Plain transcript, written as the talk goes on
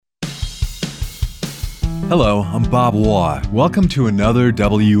Hello, I'm Bob Waugh. Welcome to another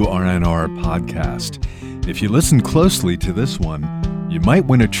WRNR podcast. If you listen closely to this one, you might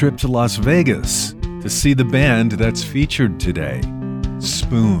win a trip to Las Vegas to see the band that's featured today,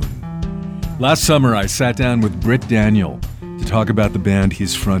 Spoon. Last summer, I sat down with Britt Daniel to talk about the band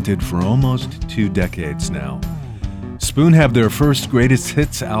he's fronted for almost 2 decades now. Spoon have their first greatest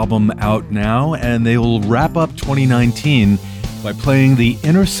hits album out now, and they will wrap up 2019 by playing the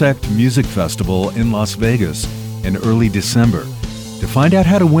Intersect Music Festival in Las Vegas in early December. To find out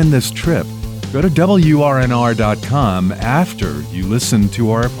how to win this trip, go to WRNR.com after you listen to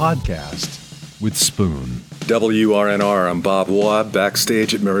our podcast with Spoon. WRNR, I'm Bob Waugh,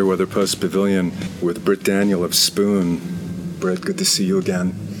 backstage at Merriweather Post Pavilion with Britt Daniel of Spoon. Britt, good to see you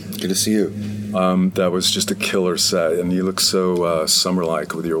again. Good to see you. That was just a killer set, and you look so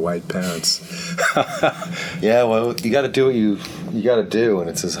summer-like with your white pants. Yeah, well, you got to do what you got to do, and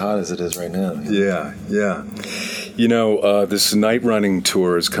it's as hot as it is right now. Yeah. You know, this night running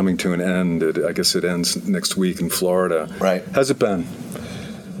tour is coming to an end. I guess it ends next week in Florida. Right. How's it been?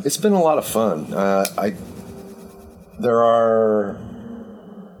 It's been a lot of fun. There are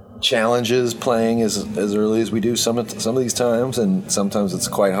challenges playing as early as we do some of these times, and sometimes it's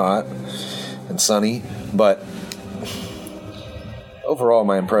quite hot and sunny, but overall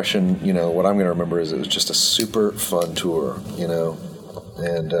my impression, what I'm going to remember is it was just a super fun tour,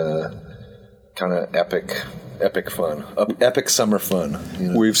 and kind of epic fun, epic summer fun.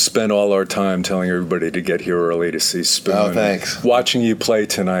 We've spent all our time telling everybody to get here early to see Spoon. Oh, thanks. Watching you play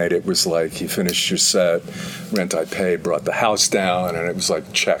tonight, it was like you finished your set, rent I paid, brought the house down, and it was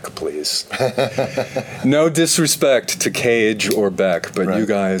like, check, please. No disrespect to Cage or Beck, but right. You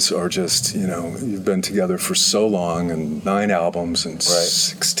guys are just, you've been together for so long, and 9 albums and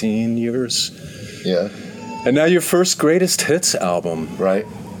 16 years. Yeah. And now your first greatest hits album. Right.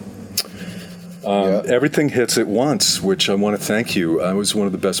 Everything hits at once, which I want to thank you. It was one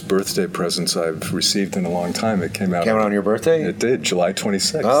of the best birthday presents I've received in a long time. It came out on your birthday? It did, July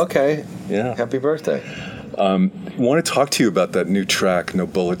 26th. Oh, okay. Yeah. Happy birthday. I want to talk to you about that new track, No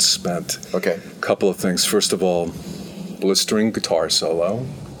Bullets Spent. Okay. A couple of things. First of all, blistering guitar solo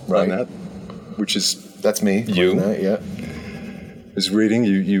on that, which is... That's me. You. That, yeah. I was reading,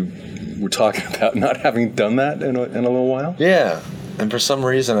 you were talking about not having done that in a little while? Yeah. And for some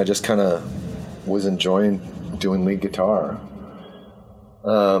reason, I just kind of was enjoying doing lead guitar.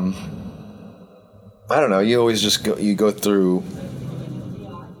 I don't know. You always just go through,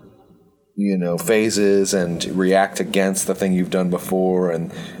 phases and react against the thing you've done before.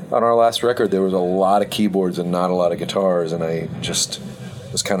 And on our last record, there was a lot of keyboards and not a lot of guitars, and I just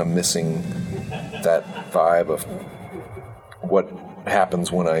was kind of missing that vibe of what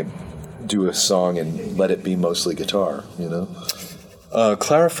happens when I do a song and let it be mostly guitar,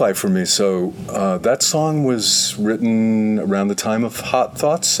 Clarify for me, so that song was written around the time of Hot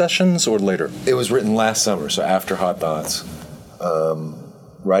Thoughts sessions or later? It was written last summer, so after Hot Thoughts.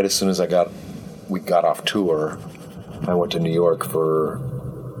 Right as soon as we got off tour, I went to New York for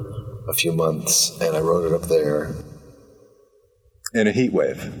a few months, and I wrote it up there. In a heat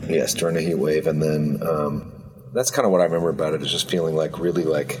wave? Yes, during a heat wave, and then that's kind of what I remember about it, is just feeling really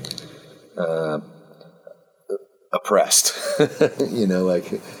oppressed,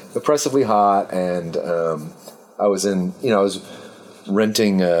 oppressively hot. And I was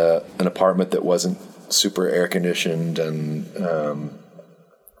renting an apartment that wasn't super air conditioned, and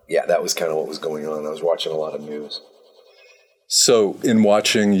that was kind of what was going on. I was watching a lot of news. So in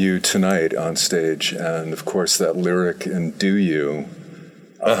watching you tonight on stage, and of course that lyric in Do You,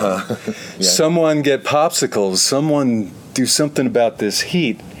 someone get popsicles, someone do something about this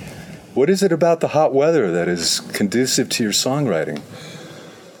heat. What is it about the hot weather that is conducive to your songwriting?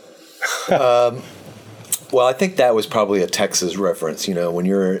 Well, I think that was probably a Texas reference. When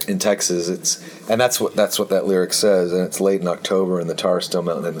you're in Texas, that's what that lyric says, and it's late in October and the tar is still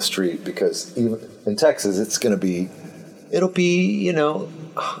melting in the street, because even in Texas, it'll be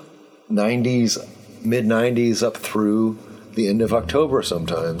 90s, mid 90s up through the end of October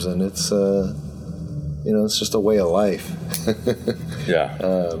sometimes, and it's it's just a way of life. Yeah.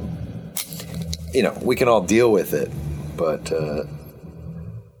 We can all deal with it, but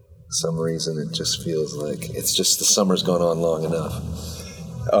some reason it just feels like it's just the summer's gone on long enough.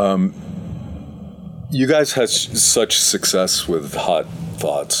 You guys had such success with Hot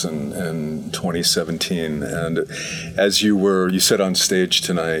Thoughts in 2017, and as you said on stage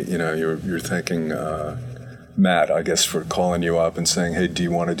tonight, you're thanking Matt, I guess, for calling you up and saying, hey, do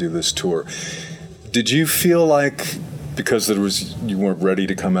you want to do this tour? Did you feel like because you weren't ready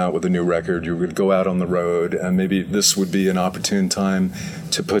to come out with a new record. You would go out on the road, and maybe this would be an opportune time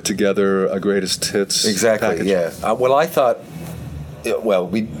to put together a greatest hits package. Yeah. Well, I thought. Well,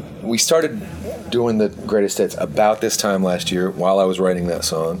 we started doing the greatest hits about this time last year while I was writing that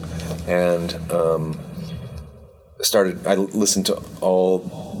song, and I listened to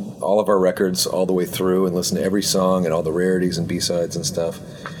all of our records all the way through and listened to every song and all the rarities and B-sides and stuff.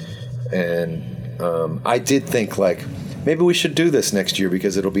 And I did think, like, maybe we should do this next year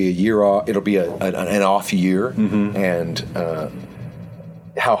because it'll be a year off. It'll be an off year, and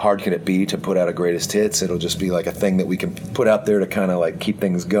how hard can it be to put out a greatest hits? It'll just be like a thing that we can put out there to kind of like keep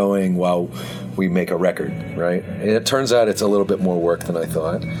things going while we make a record, right? And it turns out it's a little bit more work than I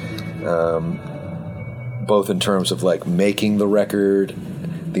thought, both in terms of like making the record,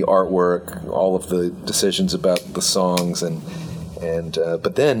 the artwork, all of the decisions about the songs, and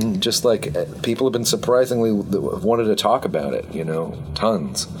but then just like people have been surprisingly wanted to talk about it,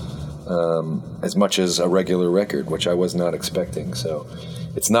 tons, as much as a regular record, which I was not expecting. So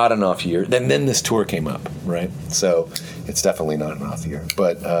it's not an off year. Then this tour came up, right? So it's definitely not an off year.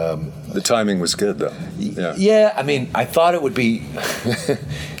 But the timing was good, though. Yeah. Yeah, I mean, I thought it would be,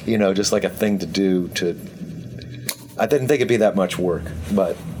 just like a thing to do. I didn't think it'd be that much work,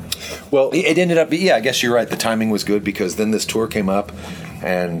 but it ended up. I guess you're right. The timing was good because then this tour came up,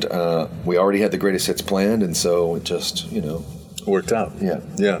 and we already had the greatest hits planned, and so it just, worked out.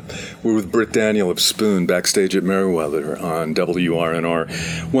 Yeah. We're with Britt Daniel of Spoon backstage at Merriweather on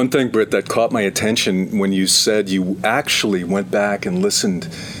WRNR. One thing, Britt, that caught my attention when you said you actually went back and listened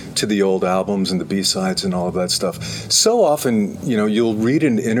to the old albums and the B-sides and all of that stuff. So often, you'll read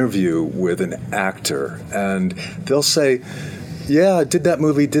an interview with an actor and they'll say, yeah, I did that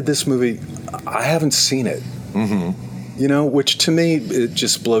movie, did this movie. I haven't seen it. Mm-hmm. Which to me, it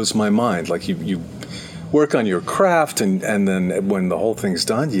just blows my mind. Like you work on your craft, and then when the whole thing's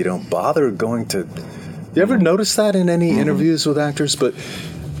done, you don't bother going to... You ever notice that in any interviews with actors? But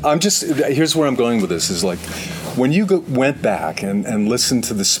here's where I'm going with this, is like, when you went back and listened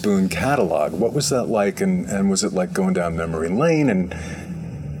to the Spoon catalog, what was that like, and was it like going down memory lane? And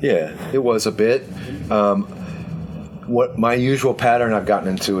yeah, it was a bit. What my usual pattern I've gotten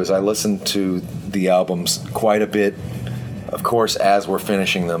into is I listen to the albums quite a bit, of course, as we're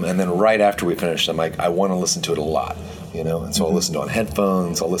finishing them, and then right after we finish them, I want to listen to it a lot, and so I'll listen to it on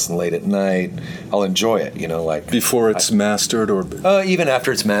headphones, I'll listen late at night, I'll enjoy it, like... Before it's mastered, or... even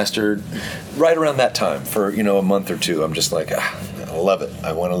after it's mastered, right around that time, for, a month or two, I'm just like, I love it,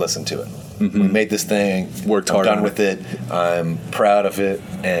 I want to listen to it. Mm-hmm. We made this thing, worked hard, I'm done with it, I'm proud of it,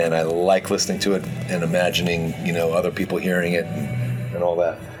 and I like listening to it and imagining, other people hearing it and all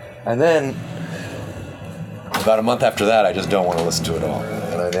that. And then... about a month after that, I just don't want to listen to it all,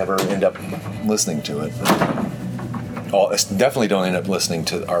 and I never end up listening to it. Definitely don't end up listening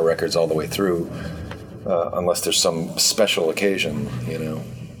to our records all the way through, unless there's some special occasion,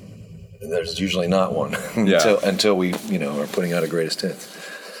 And there's usually not one until we, are putting out a greatest hits.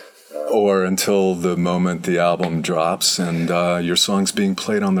 Or until the moment the album drops and your song's being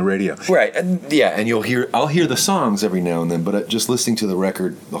played on the radio. Right, and I'll hear the songs every now and then, but just listening to the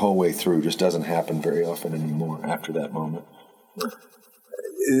record the whole way through just doesn't happen very often anymore after that moment.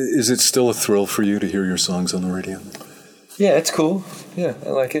 Is it still a thrill for you to hear your songs on the radio? Yeah, it's cool. Yeah, I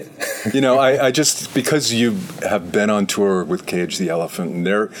like it. I just, because you have been on tour with Cage the Elephant, and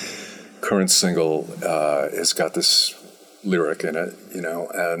their current single has got this lyric in it,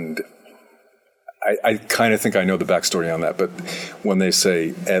 and I kind of think I know the backstory on that, but when they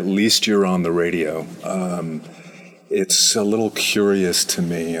say, at least you're on the radio, it's a little curious to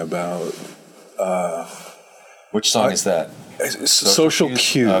me about... which song is that? Social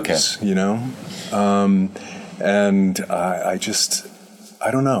Cues, okay. And I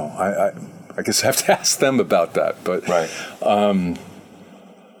don't know. I guess I have to ask them about that, but... Right.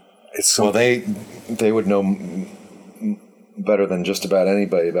 It's well, they would know better than just about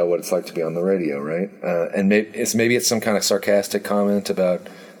anybody about what it's like to be on the radio, right? And maybe it's some kind of sarcastic comment about,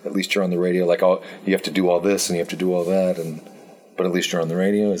 at least you're on the radio, like, you have to do all this and you have to do all that, but at least you're on the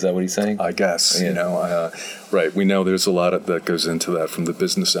radio. Is that what he's saying? I guess, yeah. Right. We know there's a lot that goes into that from the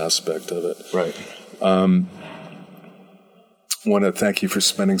business aspect of it. Right. Want to thank you for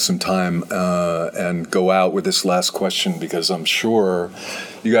spending some time and go out with this last question, because I'm sure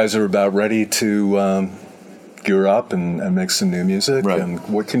you guys are about ready to gear up and make some new music. Right. And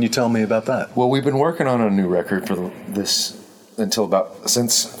what can you tell me about that? Well, we've been working on a new record for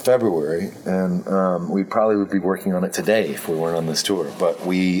since February, and we probably would be working on it today if we weren't on this tour. But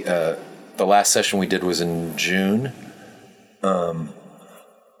the last session we did was in June, and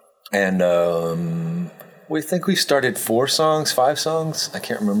We think we started 5 songs. I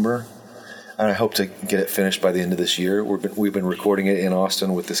can't remember. And I hope to get it finished by the end of this year. We've been recording it in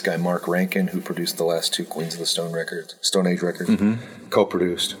Austin with this guy Mark Rankin, who produced the last 2 Queens of the Stone Age records,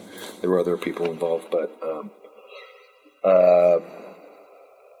 co-produced. There were other people involved, but I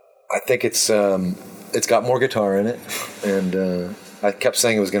think it's got more guitar in it, and I kept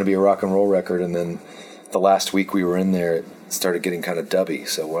saying it was going to be a rock and roll record, and then the last week we were in there, it started getting kind of dubby.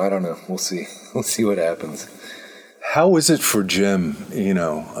 So I don't know. We'll see. We'll see what happens. How is it for Jim,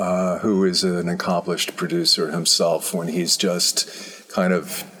 who is an accomplished producer himself, when he's just kind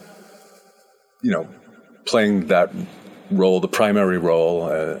of, playing that role, the primary role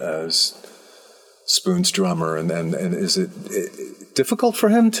as Spoon's drummer, and is it difficult for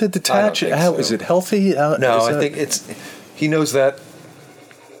him to detach? Is it healthy? No, I think he knows that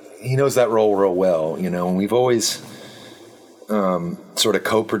role real well, and we've always sort of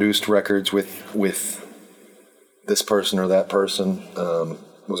co-produced records with this person or that person. It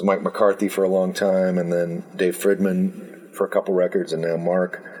was Mike McCarthy for a long time, and then Dave Fridman for a couple records, and now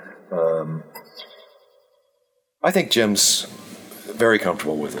Mark. I think Jim's very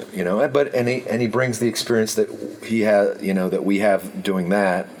comfortable with it, but he brings the experience that he has, that we have doing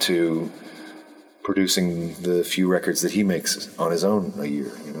that to producing the few records that he makes on his own a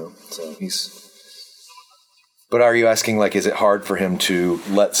year, So he's. But are you asking, is it hard for him to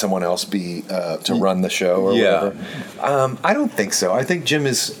let someone else be to run the show or whatever? I don't think so. I think Jim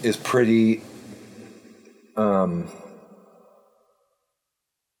is pretty.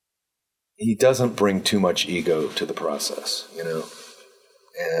 He doesn't bring too much ego to the process,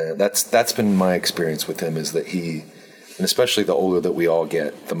 and that's been my experience with him, is that he, and especially the older that we all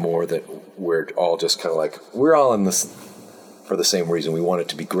get, the more that we're all just kind of we're all in this for the same reason. We want it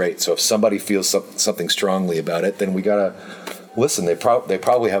to be great. So if somebody feels something strongly about it, then we gotta listen. They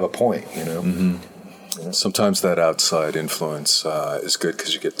probably have a point, Mm-hmm. Sometimes that outside influence is good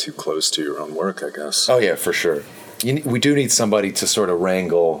because you get too close to your own work, I guess. Oh yeah, for sure. We do need somebody to sort of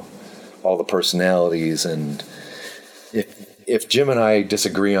wrangle all the personalities, and if Jim and I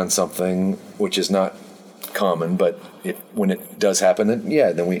disagree on something, which is not common, but when it does happen, then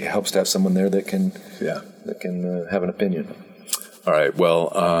it helps to have someone there that can have an opinion. All right.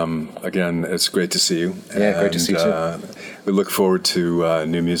 Well, again, it's great to see you. Yeah, great to see you too. We look forward to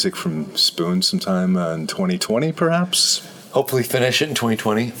new music from Spoon sometime in 2020, perhaps. Hopefully finish it in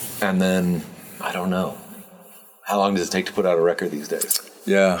 2020, and then I don't know. How long does it take to put out a record these days?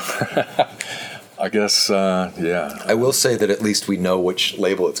 Yeah. I guess, yeah. I will say that at least we know which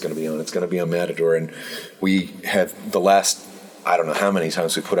label it's going to be on. It's going to be on Matador, and we have the last, I don't know how many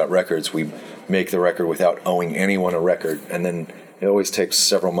times we put out records, we make the record without owing anyone a record, and then it always takes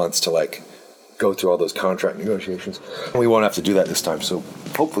several months to go through all those contract negotiations. We won't have to do that this time, so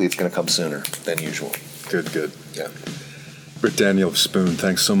hopefully it's going to come sooner than usual. Good. Yeah. Rick Daniel of Spoon,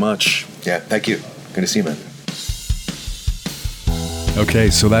 thanks so much. Yeah, thank you. Good to see you, man. Okay,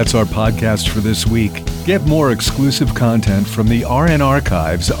 so that's our podcast for this week. Get more exclusive content from the RN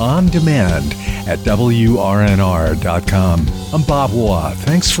Archives on demand at WRNR.com. I'm Bob Waugh.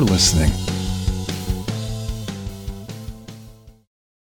 Thanks for listening.